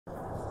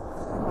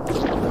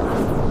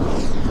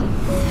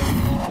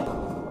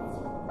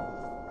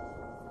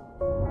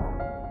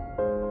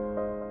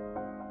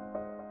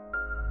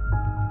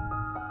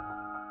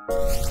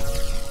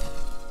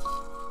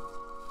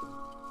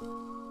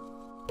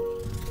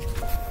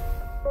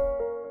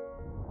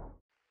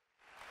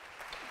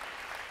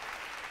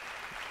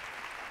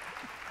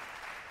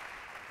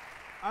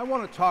I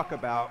want to talk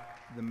about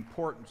the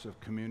importance of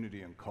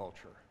community and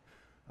culture.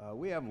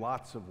 We have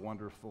lots of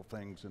wonderful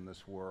things in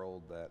this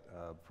world that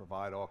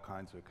provide all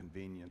kinds of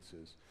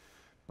conveniences,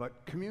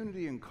 but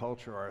community and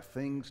culture are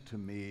things to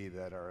me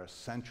that are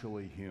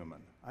essentially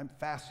human. I'm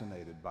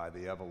fascinated by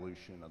the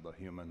evolution of the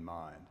human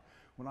mind.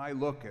 When I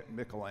look at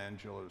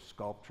Michelangelo's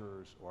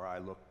sculptures or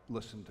I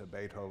listen to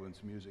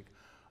Beethoven's music,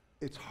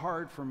 it's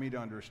hard for me to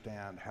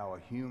understand how a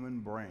human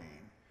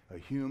brain, a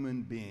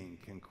human being,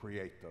 can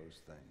create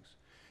those things.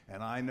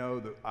 And I know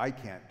that I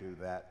can't do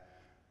that,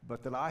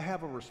 but that I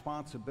have a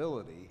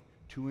responsibility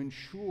to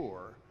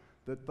ensure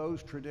that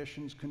those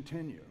traditions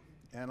continue.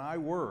 And I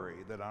worry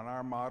that in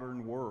our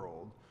modern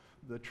world,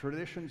 the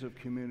traditions of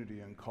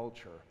community and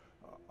culture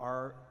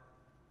are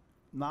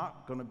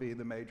not going to be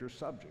the major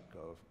subject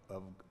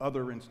of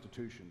other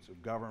institutions,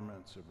 of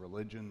governments, of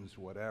religions,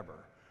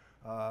 whatever.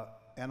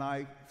 And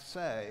I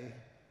say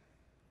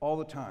all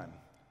the time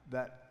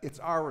that it's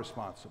our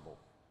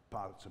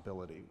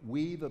responsibility.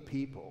 We, the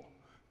people,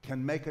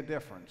 can make a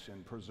difference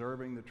in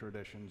preserving the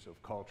traditions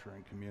of culture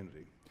and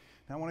community.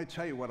 Now, I want to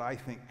tell you what I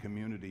think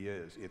community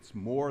is. It's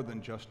more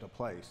than just a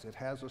place. It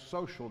has a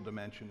social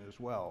dimension as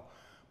well,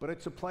 but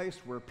it's a place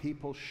where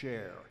people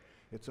share.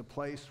 It's a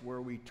place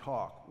where we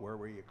talk, where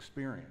we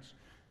experience.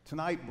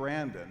 Tonight,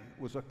 Brandon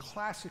was a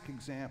classic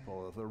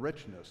example of the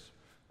richness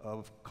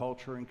of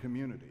culture and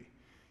community.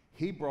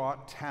 He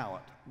brought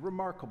talent,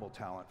 remarkable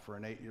talent for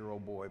an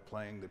 8-year-old boy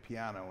playing the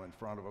piano in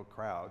front of a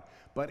crowd,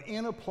 but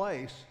in a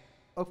place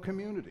of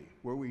community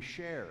where we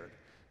shared.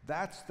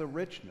 That's the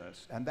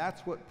richness, and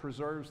that's what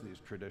preserves these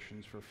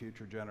traditions for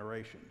future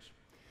generations.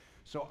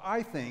 So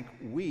I think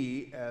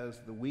we, as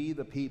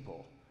the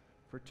people,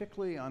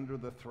 particularly under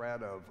the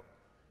threat of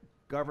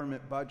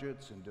government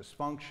budgets and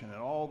dysfunction and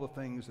all the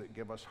things that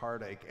give us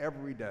heartache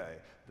every day,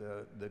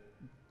 the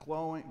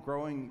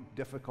growing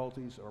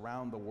difficulties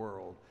around the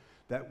world,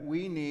 that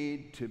we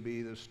need to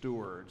be the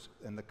stewards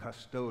and the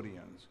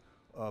custodians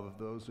of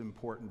those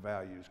important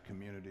values,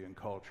 community and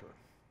culture.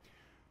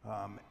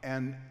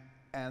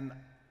 And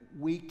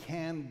we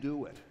can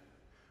do it.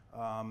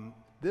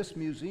 This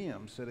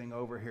museum sitting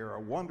over here,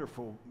 a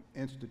wonderful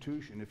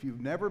institution. If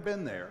you've never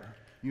been there,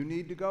 you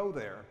need to go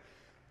there.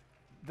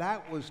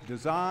 That was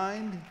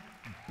designed,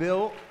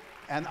 built,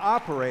 and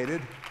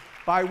operated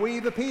by we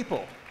the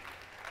people.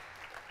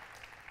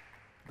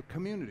 The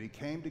community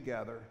came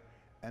together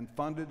and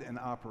funded and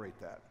operate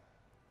that.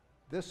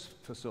 This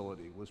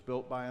facility was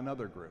built by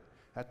another group.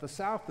 At the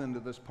south end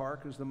of this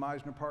park is the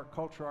Mizner Park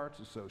Cultural Arts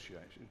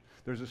Association.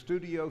 There's a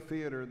studio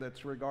theater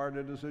that's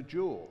regarded as a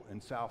jewel in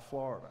South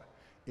Florida.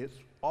 It's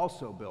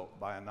also built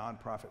by a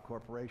nonprofit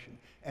corporation.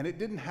 And it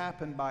didn't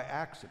happen by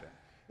accident.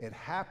 It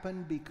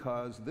happened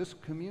because this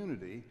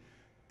community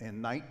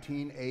in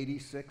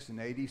 1986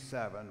 and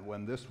 87,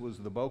 when this was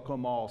the Boca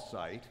Mall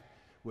site,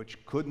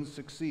 which couldn't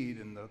succeed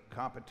in the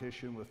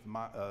competition with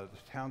the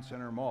Town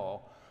Center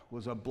Mall,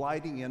 was a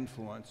blighting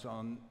influence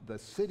on the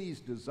city's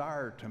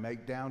desire to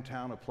make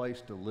downtown a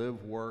place to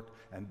live, work,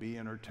 and be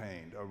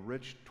entertained, a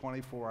rich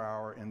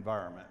 24-hour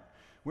environment.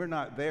 We're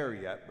not there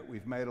yet, but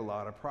we've made a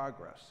lot of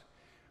progress.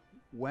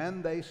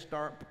 When they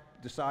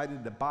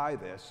decided to buy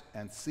this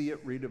and see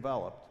it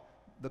redeveloped,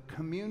 the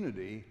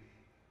community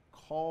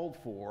called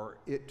for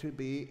it to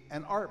be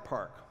an art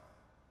park.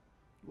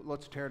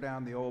 Let's tear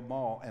down the old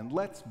mall and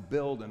let's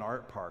build an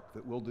art park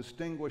that will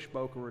distinguish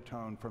Boca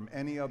Raton from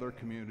any other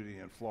community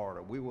in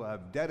Florida. We will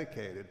have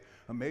dedicated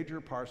a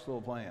major parcel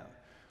of land.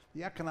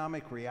 The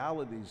economic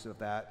realities of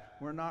that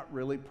were not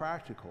really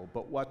practical,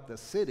 but what the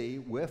city,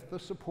 with the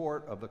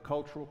support of the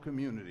cultural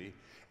community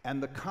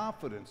and the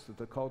confidence that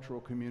the cultural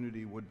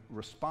community would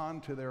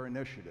respond to their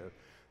initiative,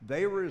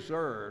 they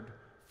reserved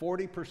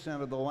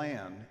 40% of the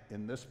land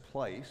in this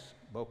place,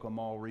 Boca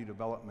Mall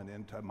redevelopment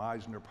into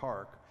Mizner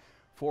Park,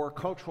 for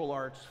cultural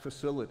arts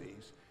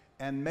facilities,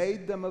 and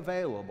made them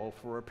available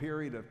for a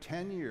period of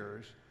 10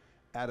 years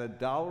at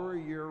 $1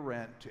 a year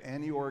rent to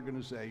any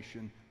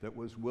organization that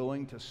was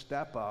willing to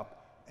step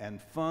up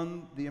and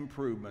fund the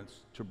improvements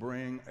to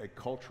bring a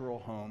cultural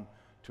home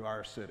to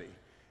our city.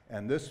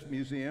 And this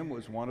museum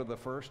was one of the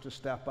first to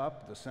step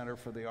up. The Center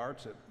for the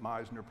Arts at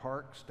Mizner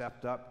Park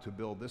stepped up to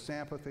build this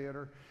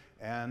amphitheater,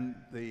 and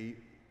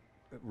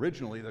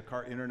originally the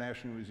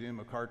International Museum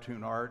of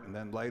Cartoon Art, and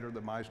then later the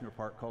Mizner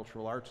Park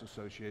Cultural Arts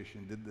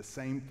Association did the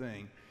same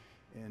thing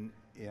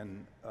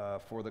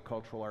for the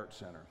Cultural Arts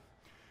Center.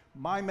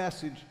 My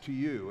message to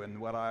you, and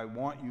what I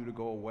want you to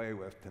go away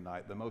with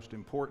tonight, the most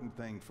important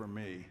thing for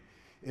me,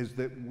 is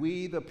that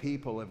we the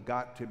people have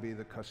got to be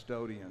the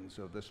custodians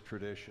of this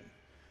tradition.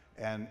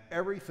 And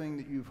everything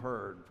that you've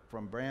heard,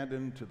 from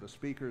Brandon to the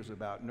speakers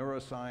about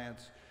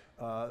neuroscience,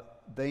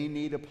 they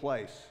need a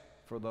place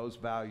for those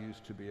values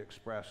to be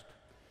expressed.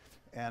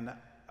 And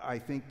I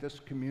think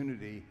this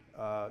community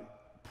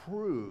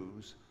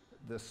proves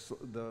the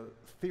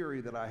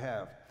theory that I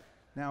have.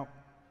 Now,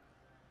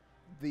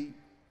 the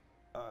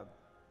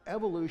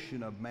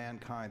evolution of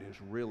mankind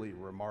is really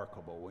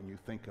remarkable when you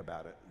think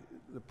about it.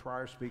 The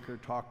prior speaker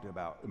talked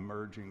about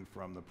emerging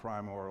from the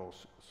primordial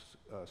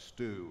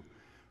stew.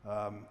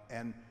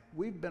 And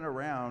we've been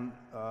around,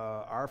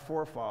 our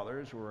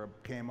forefathers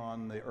came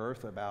on the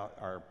earth about,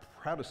 our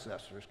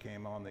predecessors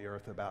came on the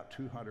earth about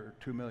 2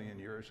 million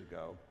years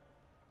ago.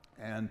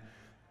 And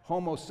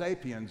Homo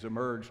sapiens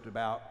emerged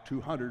about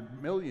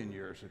 200 million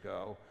years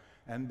ago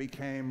and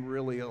became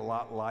really a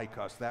lot like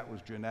us. That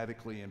was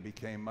genetically, and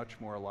became much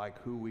more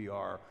like who we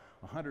are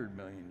 100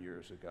 million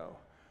years ago.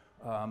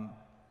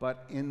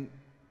 But in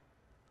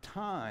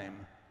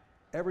time,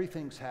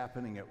 everything's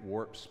happening at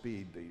warp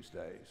speed these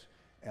days.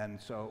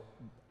 And so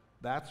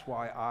that's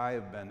why I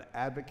have been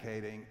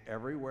advocating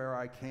everywhere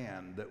I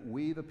can that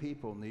we, the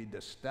people, need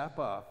to step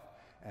up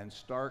and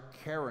start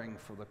caring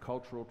for the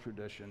cultural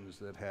traditions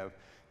that have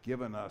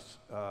given us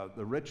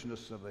the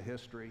richness of the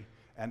history,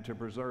 and to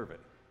preserve it.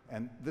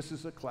 And this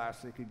is a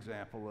classic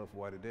example of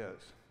what it is.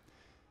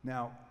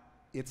 Now,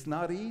 it's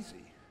not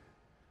easy.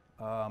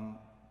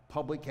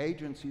 Public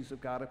agencies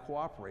have got to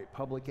cooperate.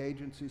 Public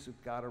agencies have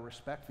got to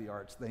respect the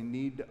arts. They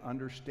need to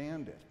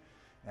understand it.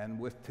 And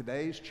with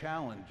today's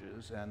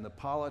challenges and the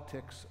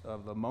politics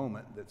of the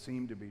moment that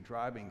seem to be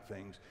driving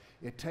things,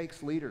 it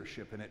takes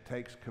leadership and it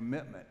takes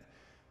commitment.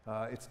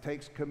 It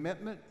takes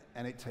commitment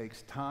and it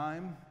takes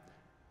time.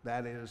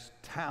 That is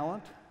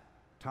talent,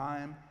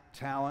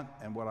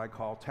 and what I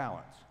call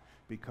talents.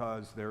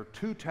 Because there are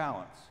two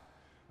talents,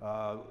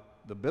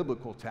 the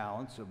biblical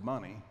talents of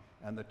money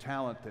and the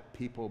talent that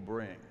people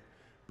bring.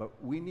 But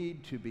we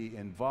need to be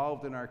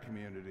involved in our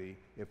community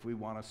if we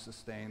want to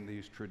sustain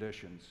these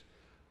traditions.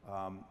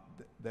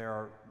 There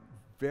are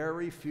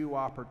very few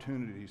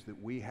opportunities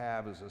that we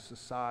have as a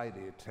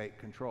society to take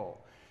control.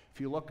 If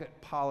you look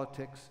at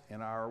politics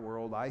in our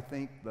world, I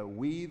think the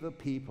we the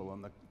people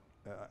and the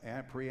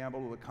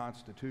preamble of the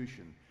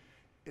Constitution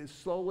is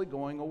slowly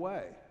going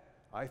away.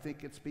 I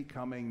think it's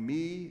becoming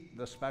me,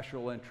 the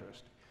special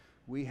interest.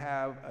 We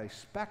have a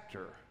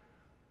specter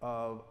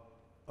of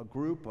a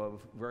group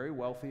of very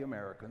wealthy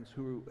Americans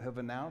who have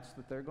announced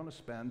that they're going to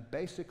spend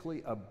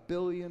basically $1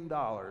 billion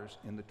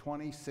in the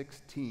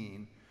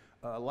 2016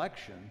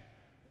 election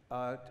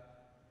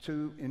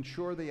to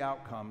ensure the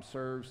outcome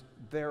serves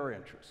their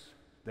interests,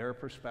 their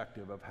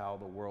perspective of how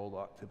the world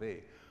ought to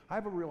be. I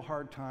have a real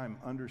hard time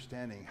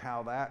understanding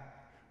how that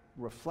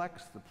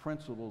reflects the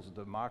principles of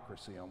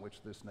democracy on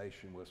which this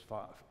nation was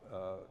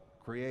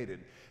created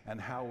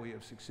and how we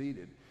have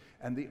succeeded.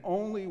 And the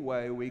only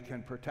way we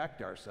can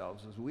protect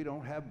ourselves, as we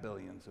don't have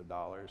billions of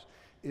dollars,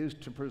 is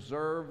to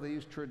preserve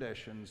these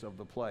traditions of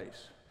the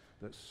place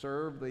that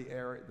serve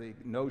the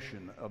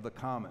notion of the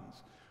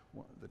commons.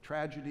 The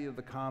tragedy of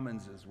the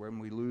commons is when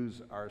we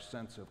lose our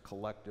sense of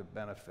collective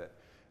benefit.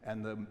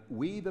 And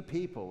we the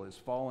people is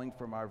falling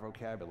from our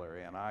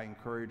vocabulary, and I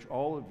encourage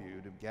all of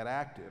you to get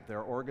active. There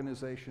are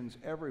organizations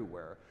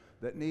everywhere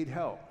that need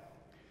help.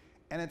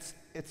 And it's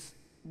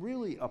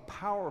really a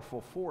powerful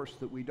force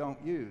that we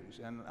don't use.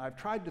 And I've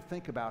tried to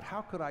think about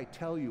how could I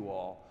tell you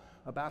all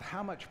about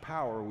how much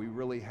power we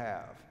really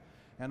have.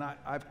 And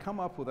I've come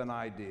up with an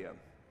idea.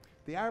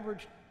 The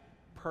average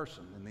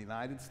person in the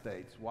United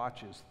States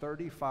watches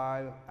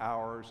 35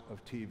 hours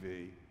of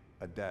TV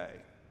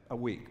a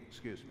week,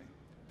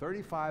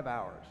 35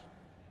 hours.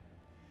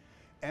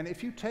 And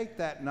if you take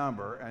that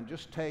number and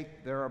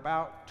there are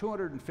about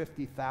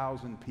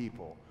 250,000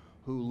 people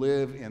who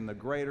live in the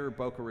greater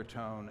Boca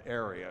Raton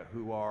area,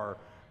 who are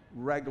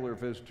regular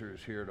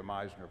visitors here to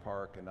Mizner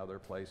Park and other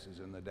places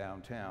in the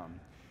downtown.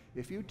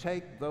 If you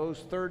take those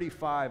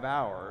 35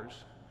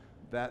 hours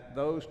that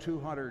those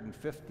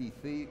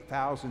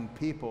 250,000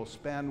 people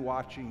spend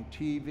watching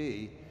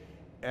TV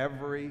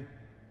every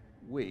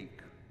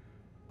week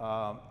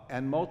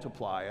and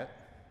multiply it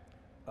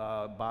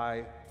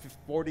by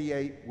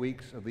 48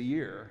 weeks of the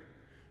year,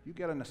 you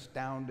get an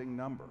astounding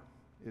number.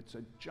 It's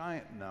a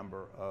giant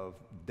number of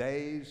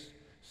days,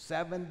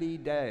 70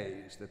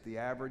 days that the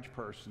average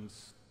person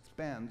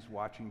spends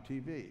watching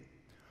TV.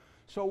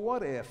 So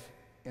what if,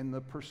 in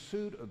the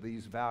pursuit of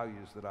these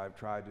values that I've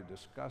tried to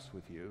discuss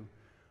with you,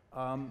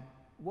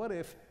 what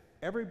if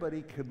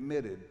everybody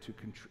committed to,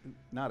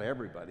 not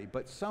everybody,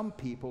 but some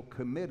people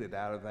committed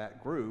out of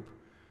that group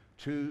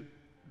to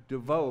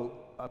devote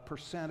a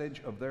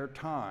percentage of their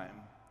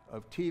time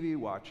of TV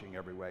watching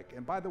every week?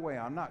 And by the way,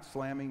 I'm not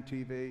slamming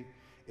TV.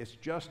 It's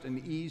just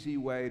an easy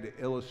way to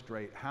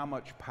illustrate how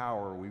much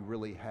power we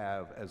really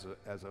have as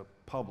a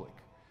public.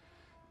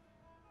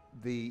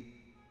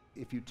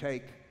 If you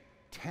take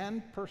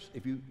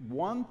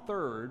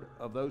 1/3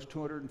 of those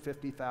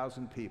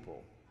 250,000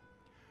 people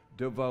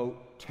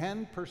devote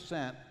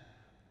 10%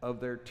 of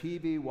their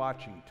TV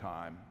watching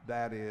time,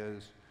 that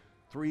is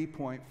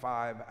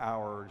 3.5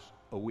 hours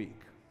a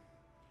week,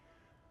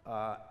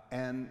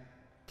 and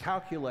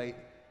calculate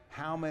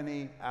how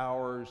many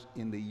hours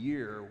in the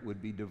year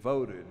would be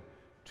devoted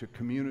to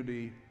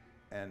community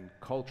and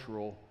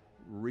cultural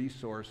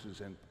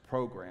resources and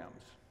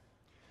programs.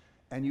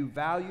 And you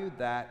valued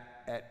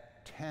that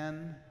at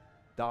 $10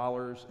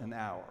 an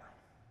hour.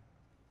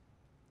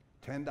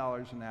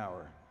 $10 an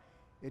hour.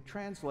 It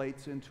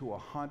translates into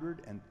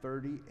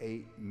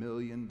 $138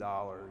 million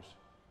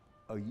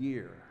a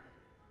year.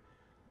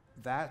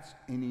 That's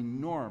an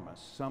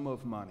enormous sum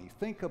of money.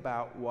 Think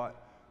about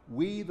what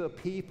we the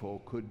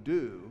people could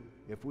do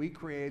if we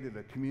created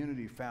a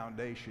community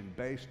foundation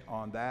based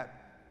on that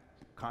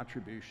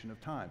contribution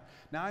of time.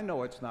 Now, I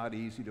know it's not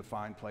easy to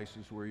find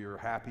places where you're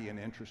happy and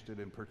interested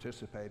in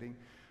participating,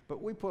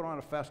 but we put on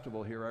a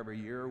festival here every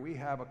year. We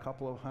have a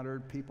couple of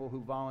hundred people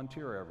who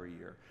volunteer every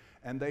year,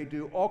 and they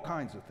do all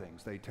kinds of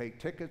things. They take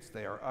tickets,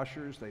 they are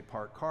ushers, they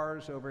park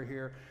cars over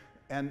here,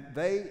 and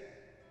they,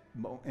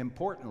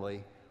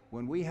 importantly,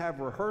 when we have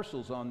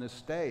rehearsals on this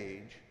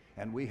stage,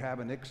 and we have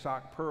an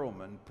Itzhak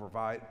Perlman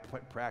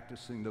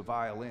practicing the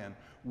violin,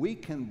 we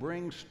can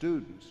bring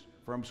students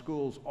from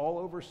schools all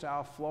over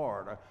South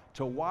Florida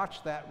to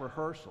watch that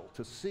rehearsal,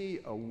 to see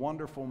a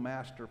wonderful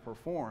master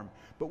perform,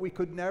 but we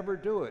could never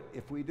do it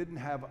if we didn't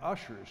have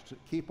ushers to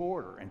keep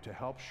order and to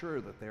help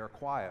sure that they are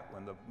quiet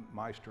when the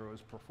maestro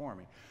is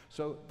performing.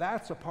 So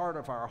that's a part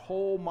of our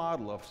whole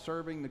model of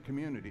serving the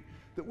community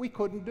that we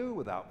couldn't do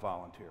without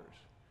volunteers.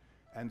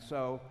 And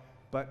so,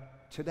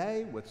 but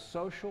today with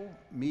social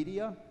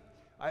media,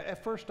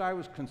 at first I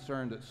was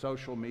concerned that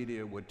social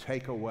media would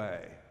take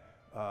away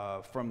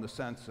from the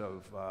sense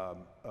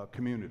of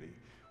community.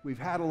 We've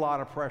had a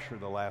lot of pressure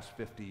the last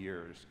 50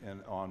 years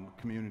on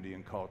community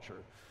and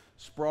culture.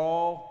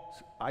 Sprawl,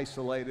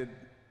 isolated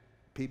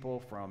people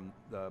from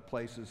the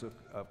places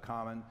of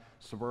common.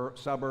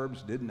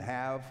 Suburbs didn't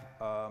have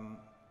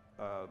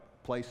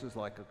places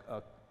like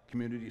a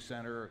community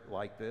center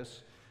like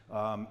this.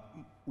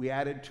 We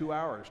added 2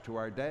 hours to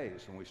our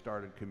days when we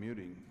started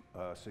commuting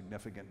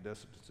significant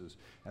distances,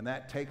 and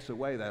that takes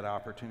away that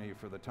opportunity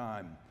for the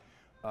time.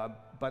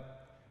 But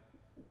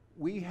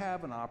we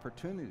have an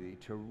opportunity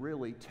to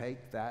really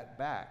take that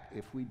back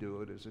if we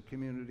do it as a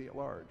community at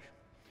large.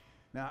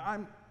 Now,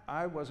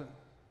 I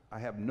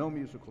have no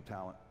musical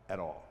talent at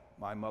all.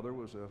 My mother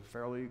was a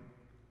fairly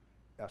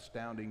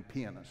astounding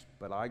pianist,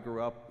 but I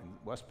grew up in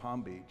West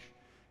Palm Beach,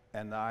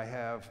 and I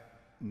have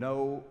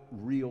no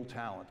real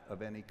talent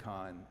of any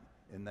kind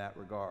in that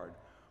regard.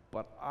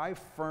 But I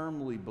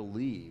firmly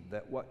believe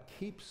that what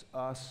keeps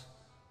us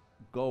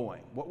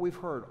going, what we've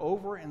heard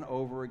over and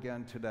over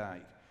again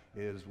tonight,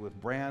 is with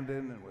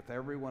Brandon and with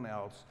everyone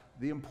else,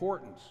 the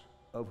importance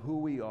of who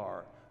we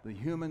are, the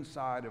human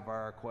side of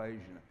our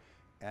equation.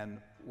 And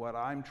what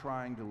I'm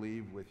trying to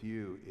leave with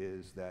you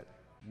is that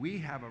we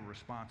have a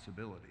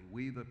responsibility,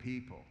 we the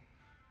people,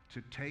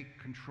 to take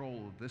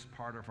control of this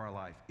part of our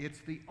life.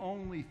 It's the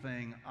only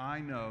thing I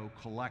know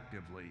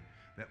collectively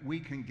that we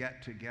can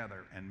get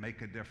together and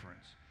make a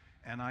difference.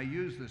 And I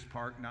use this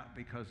park not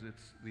because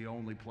it's the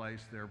only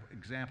place. There are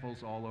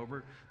examples all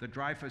over. The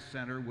Dreyfus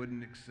Center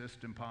wouldn't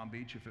exist in Palm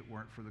Beach if it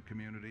weren't for the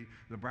community.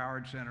 The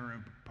Broward Center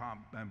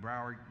in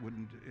Broward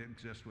wouldn't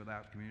exist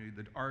without community.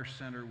 The Arts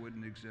Center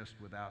wouldn't exist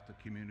without the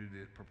community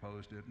that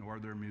proposed it, nor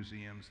their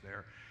museums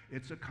there.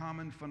 It's a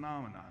common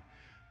phenomenon.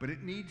 But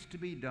it needs to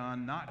be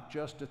done not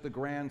just at the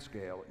grand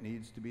scale, it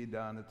needs to be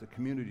done at the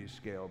community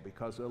scale,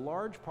 because a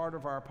large part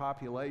of our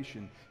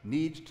population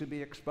needs to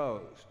be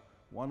exposed.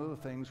 One of the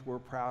things we're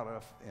proud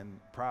of, and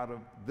proud of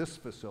this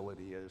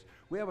facility, is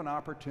we have an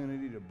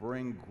opportunity to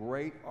bring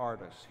great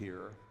artists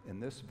here in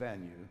this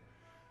venue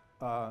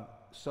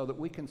so that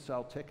we can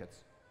sell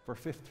tickets for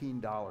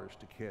 $15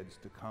 to kids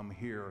to come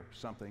hear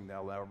something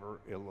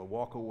it'll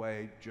walk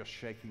away just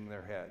shaking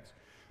their heads.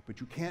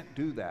 But you can't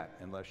do that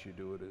unless you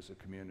do it as a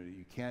community.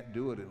 You can't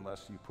do it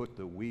unless you put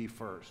the we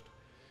first.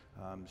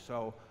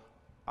 So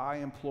I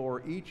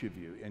implore each of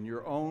you, in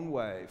your own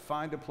way,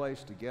 find a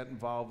place to get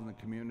involved in the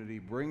community,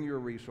 bring your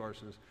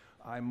resources.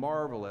 I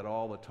marvel at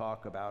all the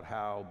talk about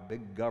how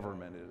big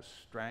government is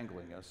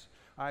strangling us.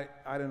 I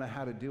don't know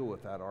how to deal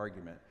with that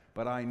argument,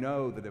 but I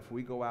know that if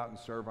we go out and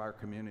serve our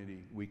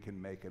community, we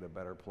can make it a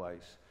better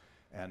place.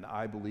 And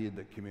I believe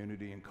that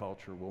community and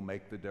culture will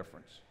make the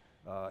difference.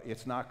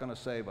 It's not going to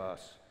save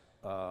us.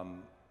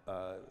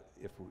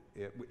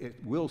 It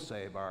will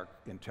save our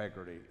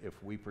integrity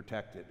if we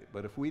protect it.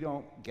 But if we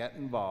don't get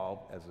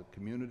involved as a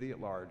community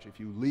at large, if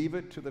you leave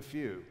it to the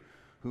few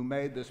who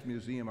made this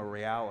museum a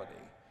reality,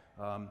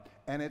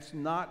 and it's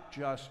not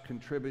just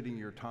contributing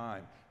your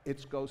time,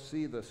 it's go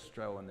see this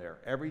show in there.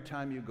 Every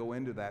time you go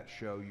into that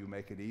show, you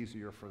make it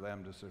easier for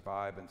them to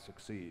survive and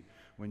succeed.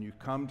 When you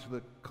come to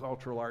the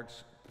cultural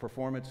arts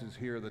performances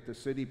here that the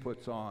city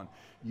puts on,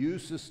 you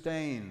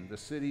sustain the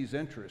city's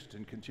interest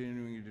in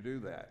continuing to do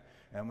that.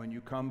 And when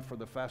you come for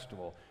the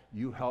festival,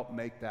 you help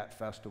make that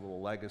festival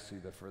a legacy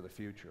for the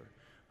future.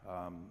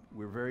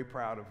 We're very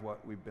proud of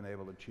what we've been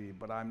able to achieve,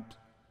 but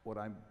what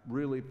I'm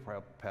really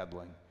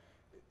peddling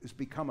is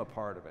become a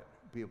part of it.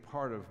 Be a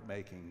part of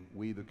making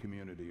we the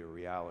community a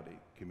reality.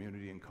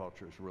 Community and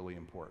culture is really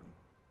important.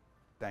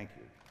 Thank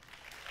you.